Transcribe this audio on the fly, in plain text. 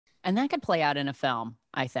And that could play out in a film,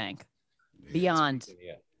 I think, beyond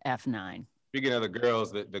F9. Speaking of the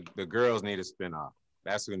girls, the girls need a spinoff.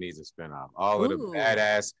 That's who needs a spinoff. All of the Ooh.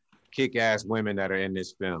 badass, kick-ass women that are in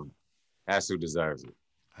this film. That's who deserves it.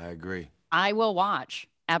 I agree. I will watch.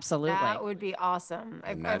 Absolutely. That would be awesome.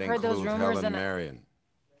 And I've that heard those includes rumors. Helen Mirren.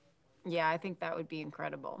 Yeah, I think that would be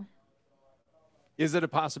incredible. Is it a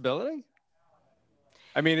possibility?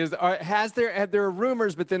 I mean, have there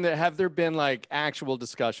rumors, but then have there been like actual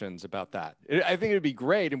discussions about that? I think it'd be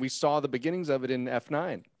great, and we saw the beginnings of it in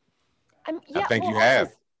F9. Yeah, I think you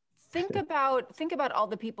have. Think about all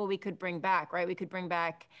the people we could bring back, right? We could bring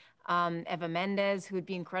back Eva Mendes, who would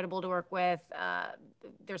be incredible to work with.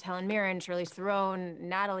 There's Helen Mirren, Charlize Theron,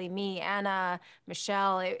 Natalie, me, Anna,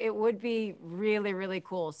 Michelle. It would be really, really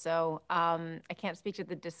cool. So I can't speak to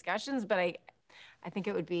the discussions, but I think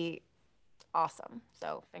it would be awesome.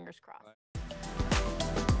 So fingers crossed.